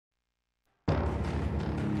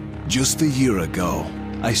Just a year ago,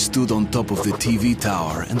 I stood on top of the TV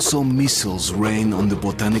tower and saw missiles rain on the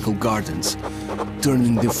botanical gardens,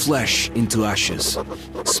 turning the flesh into ashes,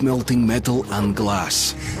 smelting metal and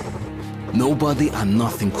glass. Nobody and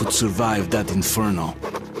nothing could survive that inferno.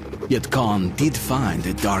 Yet Khan did find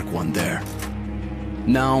a Dark One there.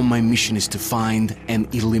 Now my mission is to find and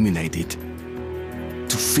eliminate it.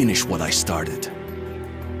 To finish what I started.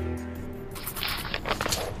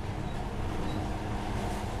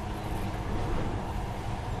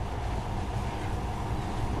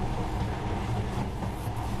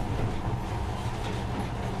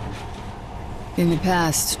 In the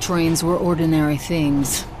past, trains were ordinary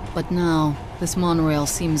things. But now, this monorail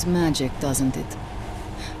seems magic, doesn't it?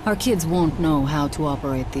 Our kids won't know how to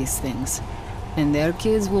operate these things. And their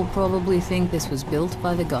kids will probably think this was built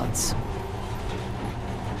by the gods.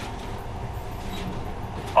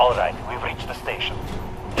 Alright, we've reached the station.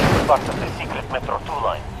 This is part of the secret Metro 2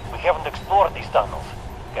 line. We haven't explored these tunnels.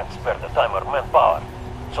 Can't spare the time or manpower.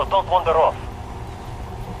 So don't wander off.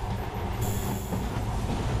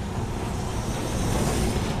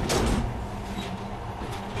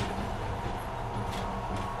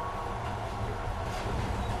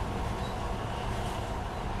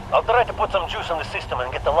 I'll try to put some juice on the system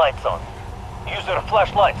and get the lights on. Use your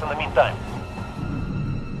flashlights in the meantime.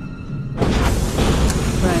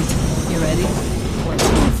 Right. You ready? Let's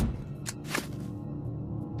move.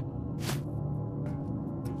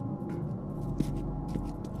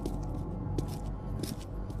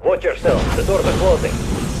 Watch yourself. The doors are closing.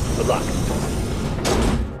 Good luck.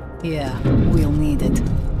 Yeah, we'll need it.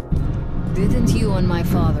 Didn't you and my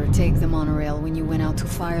father take the monorail when you went out to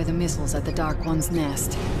fire the missiles at the Dark One's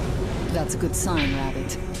nest? That's a good sign,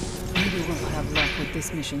 Rabbit. Maybe we'll have luck with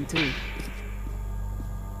this mission, too.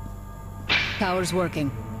 Power's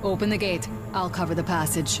working. Open the gate. I'll cover the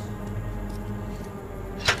passage.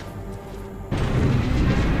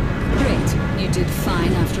 Great. You did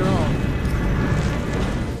fine after all.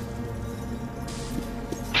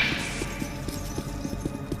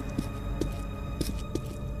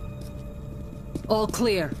 All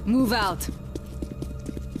clear. Move out.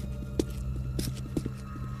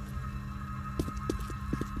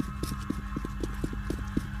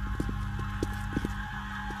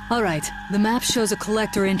 All right. The map shows a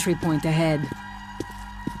collector entry point ahead.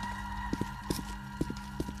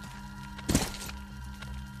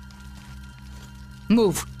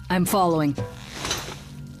 Move. I'm following.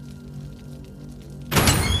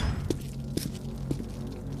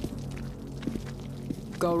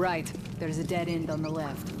 Go right. There's a dead end on the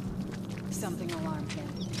left. Something alarmed him.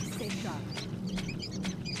 Stay sharp.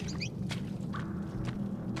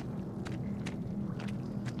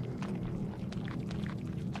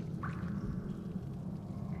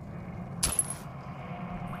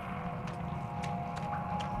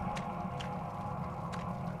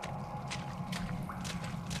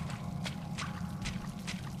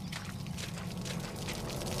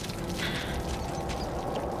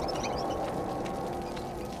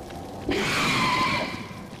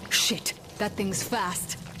 Shit, that thing's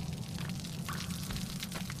fast.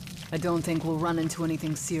 I don't think we'll run into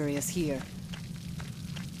anything serious here.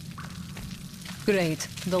 Great,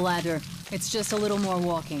 the ladder. It's just a little more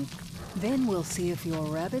walking. Then we'll see if you're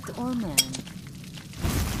rabbit or man.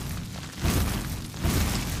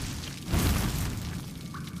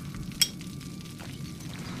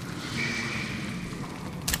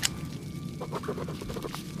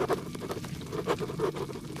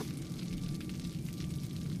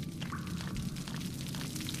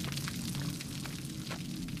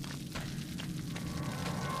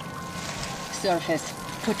 Surface.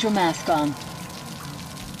 Put your mask on.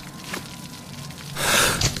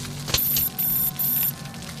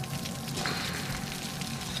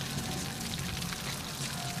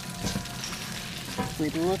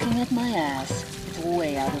 Quit looking at my ass. It's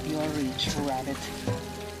way out of your reach, Rabbit.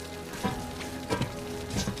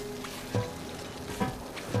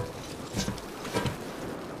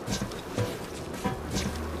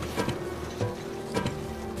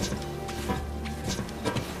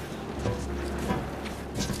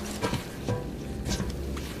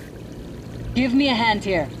 Give me a hand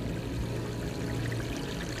here.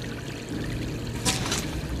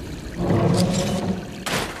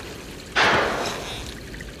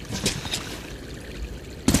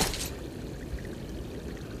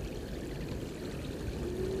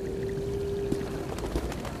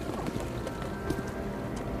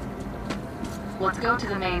 Let's go to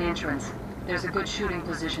the main entrance. There's a good shooting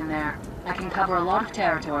position there. I can cover a lot of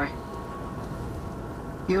territory.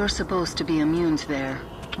 You're supposed to be immune there.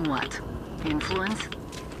 What? Influence?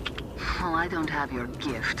 Well, I don't have your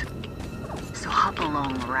gift. So hop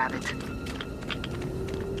along, rabbit.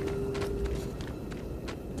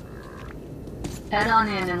 Head on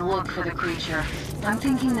in and look for the creature. I'm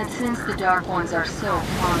thinking that since the Dark Ones are so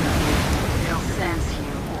fond of you, they'll sense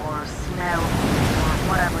you, or smell you, or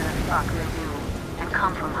whatever the fuck they do, and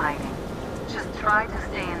come from hiding. Just try to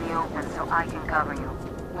stay in the open so I can cover you.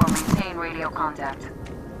 We'll maintain radio contact.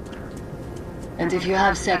 And if you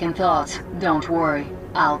have second thoughts, don't worry.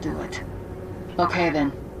 I'll do it. Okay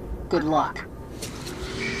then. Good luck.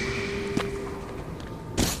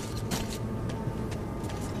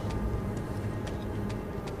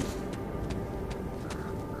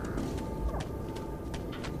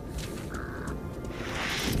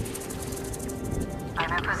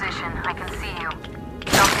 I'm in position. I can see you.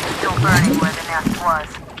 Something's still burning where the nest was.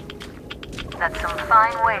 That's some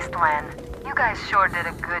fine wasteland. You guys sure did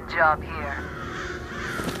a good job here.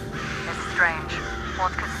 It's strange.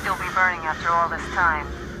 What could still be burning after all this time?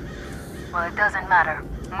 Well, it doesn't matter.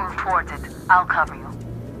 Move towards it. I'll cover you.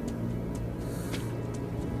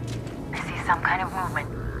 I see some kind of movement.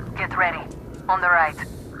 Get ready. On the right.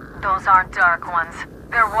 Those aren't Dark Ones.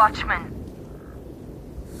 They're Watchmen.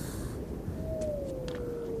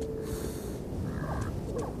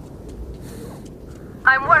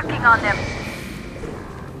 I'm working on them.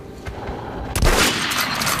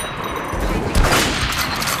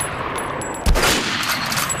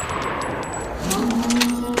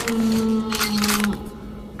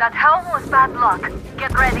 That helm was bad luck.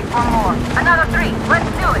 Get ready for more. Another 3. Let's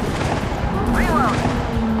do it. Reload.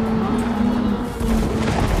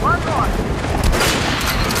 One more.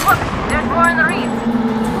 Look, there's more in the reeds.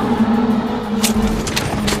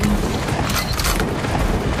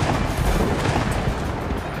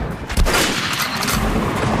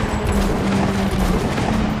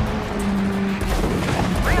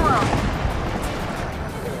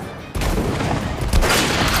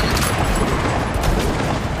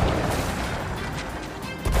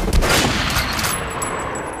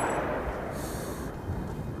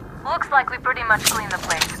 Looks like we pretty much cleaned the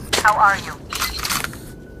place. How are you?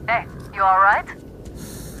 Hey, you alright?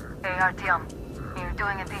 Hey, Artyom, you're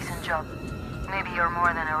doing a decent job. Maybe you're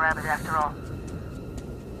more than a rabbit after all.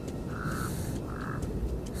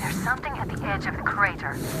 There's something at the edge of the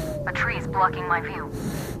crater. A tree's blocking my view.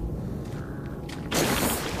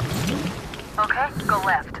 Okay, go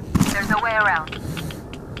left. There's a way around.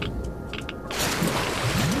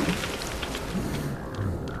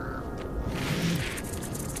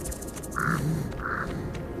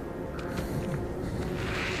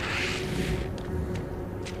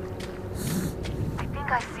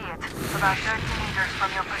 I see it. About 30 meters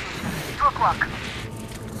from your position. 2 o'clock.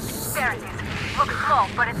 There it is. Looks small,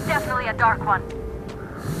 but it's definitely a Dark One.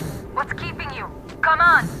 What's keeping you? Come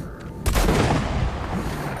on!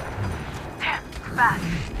 Damn, fast.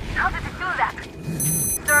 How did it do that?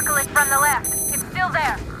 Circle it from the left. It's still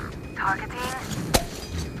there. Targeting.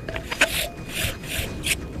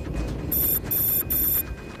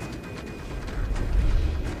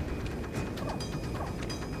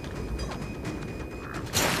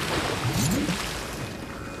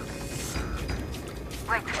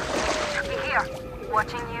 Wait, should be here.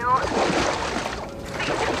 Watching you.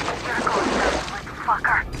 See, you're going down, little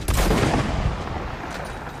fucker.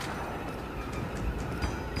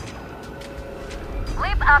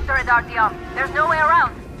 Leap after it, Artyom. There's no way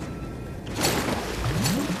around.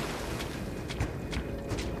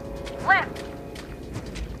 Left.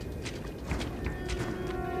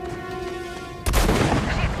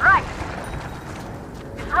 She's right.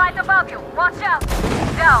 It's right above you. Watch out.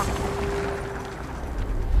 Down.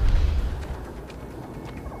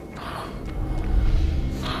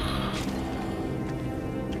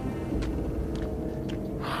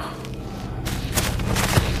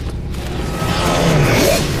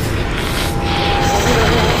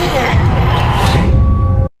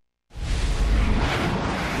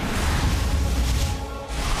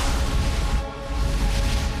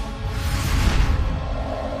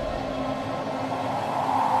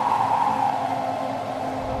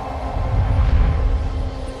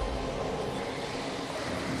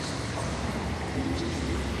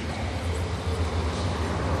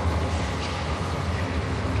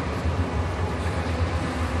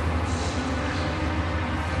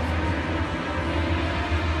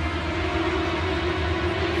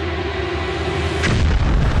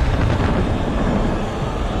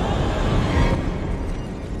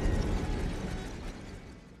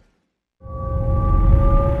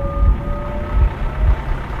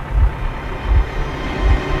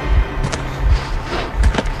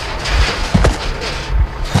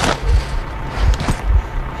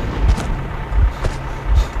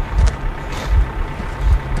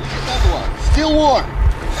 Still warm.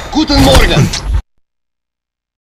 Guten Morgen.